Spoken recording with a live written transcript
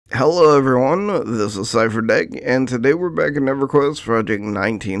Hello everyone, this is Cipher, and today we're back in Everquest Project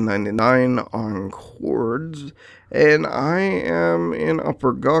 1999 on chords, and I am in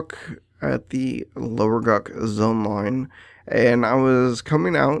Upper Guk at the Lower Guk zone line, and I was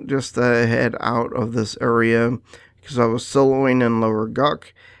coming out just to head out of this area because I was soloing in Lower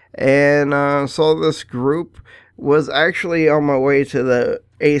Guk, and saw this group. Was actually on my way to the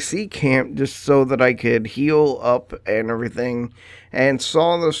AC camp just so that I could heal up and everything, and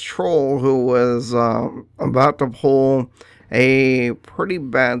saw this troll who was about to pull a pretty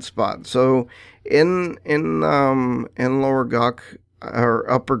bad spot. So in Lower Guk,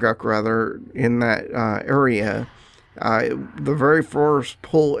 or Upper Guk rather, in that area, the very first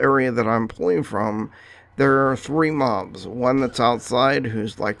pull area that I'm pulling from, there are three mobs. One that's outside,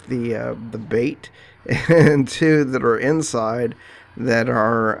 who's like the bait, and two that are inside that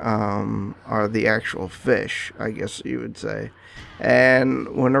are the actual fish, I guess you would say.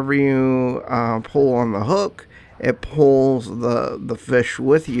 And whenever you pull on the hook, it pulls the fish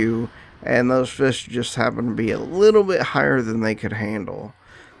with you, and those fish just happen to be a little bit higher than they could handle.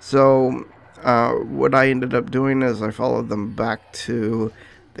 So what I ended up doing is I followed them back to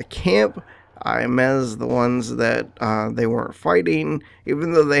the camp. I mezzed the ones that they weren't fighting.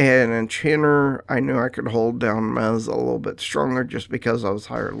 Even though they had an enchanter, I knew I could hold down mez a little bit stronger just because I was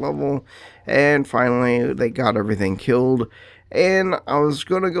higher level. And finally, they got everything killed. And I was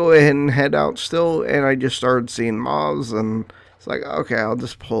going to go ahead and head out still, and I just started seeing mobs, and it's like, okay, I'll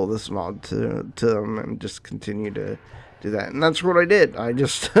just pull this mob to them and just continue to do that. And that's what I did. I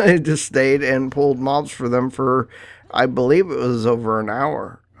just stayed and pulled mobs for them for, I believe it was over an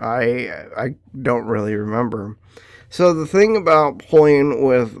hour. I don't really remember. So the thing about playing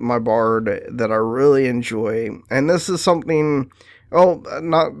with my bard that I really enjoy, and this is something,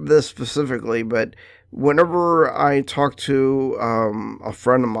 not this specifically, but whenever I talk to a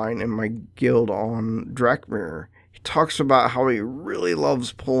friend of mine in my guild on Drakmir, he talks about how he really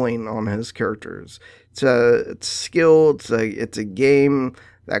loves pulling on his characters. It's skill, it's a game,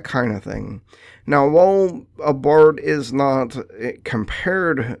 that kind of thing. Now, while a bard is not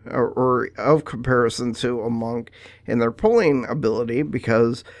compared or of comparison to a monk in their pulling ability,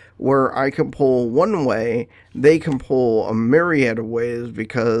 because where I can pull one way, they can pull a myriad of ways,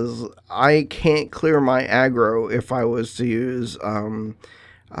 because I can't clear my aggro if I was to use eye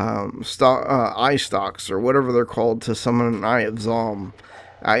stalks or whatever they're called to summon an Eye of Zom.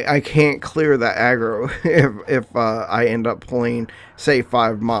 I can't clear that aggro if I end up pulling, say,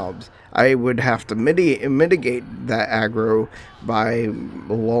 5 mobs. I would have to mitigate that aggro by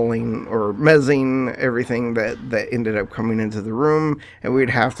lulling or mezzing everything that ended up coming into the room, and we'd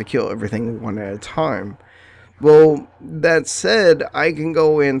have to kill everything one at a time. Well, that said, I can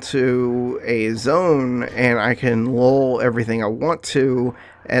go into a zone and I can lull everything I want to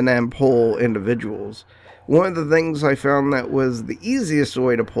and then pull individuals. One of the things I found that was the easiest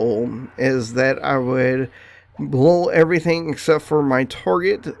way to pull is that I would lull everything except for my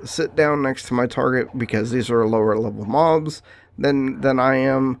target, sit down next to my target, because these are lower level mobs than I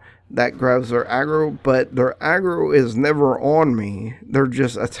am, that grabs their aggro, but their aggro is never on me. They're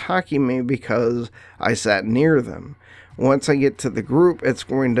just attacking me because I sat near them. Once I get to the group, it's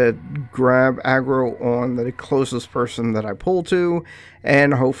going to grab aggro on the closest person that I pull to,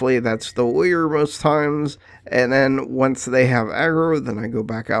 and hopefully that's the warrior most times, and then once they have aggro, then I go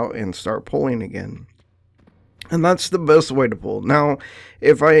back out and start pulling again. And that's the best way to pull. Now,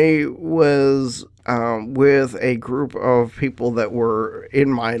 if I was with a group of people that were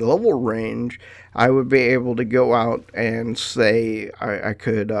in my level range, I would be able to go out and say I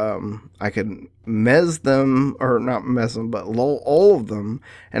could mez them, or not mez them, but lull all of them,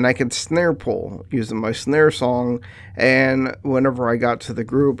 and I could snare pull using my snare song. And whenever I got to the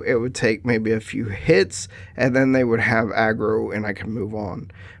group, it would take maybe a few hits, and then they would have aggro, and I could move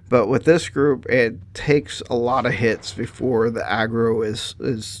on. But with this group, it takes a lot of hits before the aggro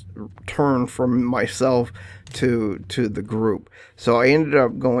is turned from myself to the group. So I ended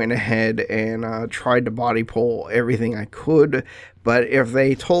up going ahead and tried to body pull everything I could. But if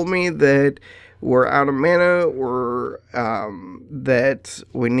they told me that we're out of mana, or that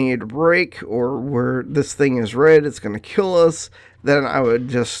we need a break, or this thing is red, it's going to kill us, then I would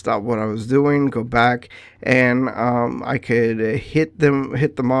just stop what I was doing, go back, and I could hit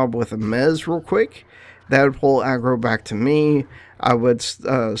the mob with a mez real quick. That would pull aggro back to me. I would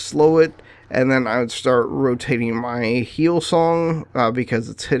slow it, and then I would start rotating my heal song because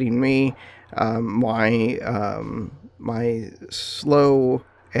it's hitting me. My slow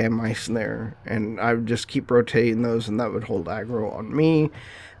and my snare, and I would just keep rotating those, and that would hold aggro on me.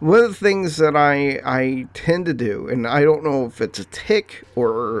 One of the things that I tend to do, and I don't know if it's a tick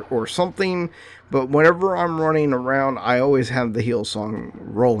or something, but whenever I'm running around, I always have the heal song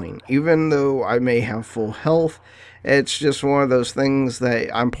rolling, even though I may have full health. It's just one of those things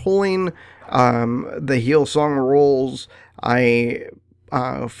that I'm pulling. The heal song rolls. I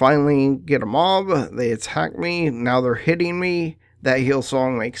finally get a mob. They attack me. Now they're hitting me. That heal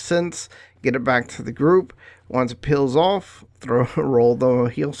song makes sense. Get it back to the group. Once it peels off, roll the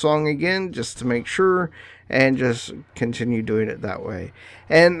heal song again just to make sure, and just continue doing it that way.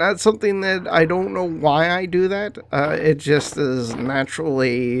 And that's something that I don't know why I do that. It just is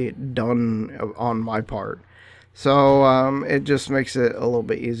naturally done on my part. So it just makes it a little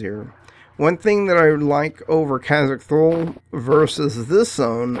bit easier. One thing that I like over Kazakh Thrall versus this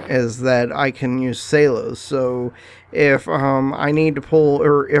zone is that I can use Salos. So if I need to pull,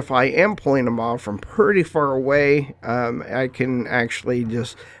 or if I am pulling a mob from pretty far away, I can actually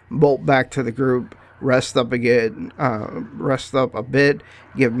just bolt back to the group, rest up again, rest up a bit,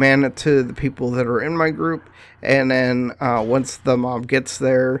 give mana to the people that are in my group, and then once the mob gets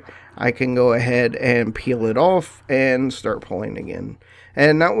there, I can go ahead and peel it off and start pulling again.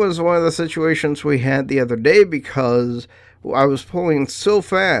 And that was one of the situations we had the other day, because I was pulling so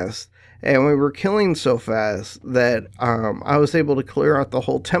fast and we were killing so fast that I was able to clear out the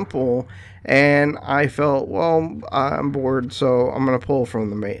whole temple, and I felt, well, I'm bored, so I'm going to pull from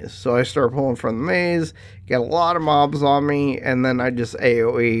the maze. So I started pulling from the maze, get a lot of mobs on me, and then I just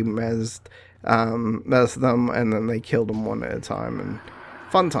AoE mezzed them, and then they killed them one at a time, and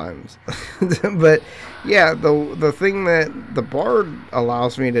fun times. But yeah, the thing that the Bard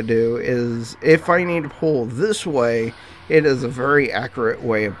allows me to do is, if I need to pull this way, it is a very accurate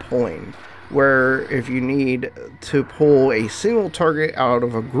way of pulling. Where if you need to pull a single target out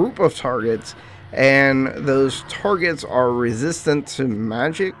of a group of targets, and those targets are resistant to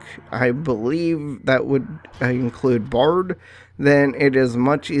magic, I believe that would include Bard, then it is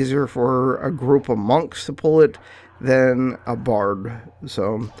much easier for a group of monks to pull it than a Bard.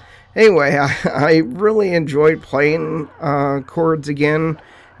 So anyway, I really enjoyed playing Chords again.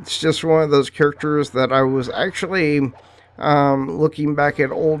 It's just one of those characters that I was actually looking back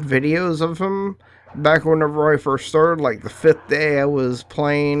at old videos of him back whenever I first started, like the 5th day I was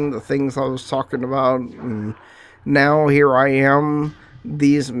playing, the things I was talking about, and now here I am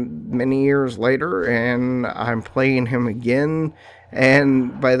these many years later, and I'm playing him again.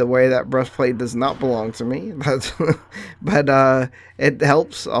 And by the way, that breastplate does not belong to me. But it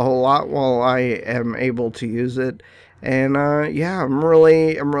helps a whole lot while I am able to use it. And yeah, I'm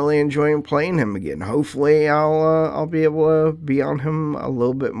really enjoying playing him again. Hopefully, I'll be able to be on him a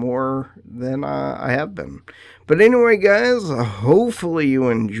little bit more than I have been. But anyway, guys, hopefully you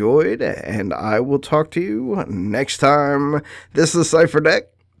enjoyed, and I will talk to you next time. This is Cipher Deck.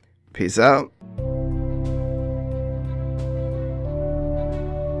 Peace out.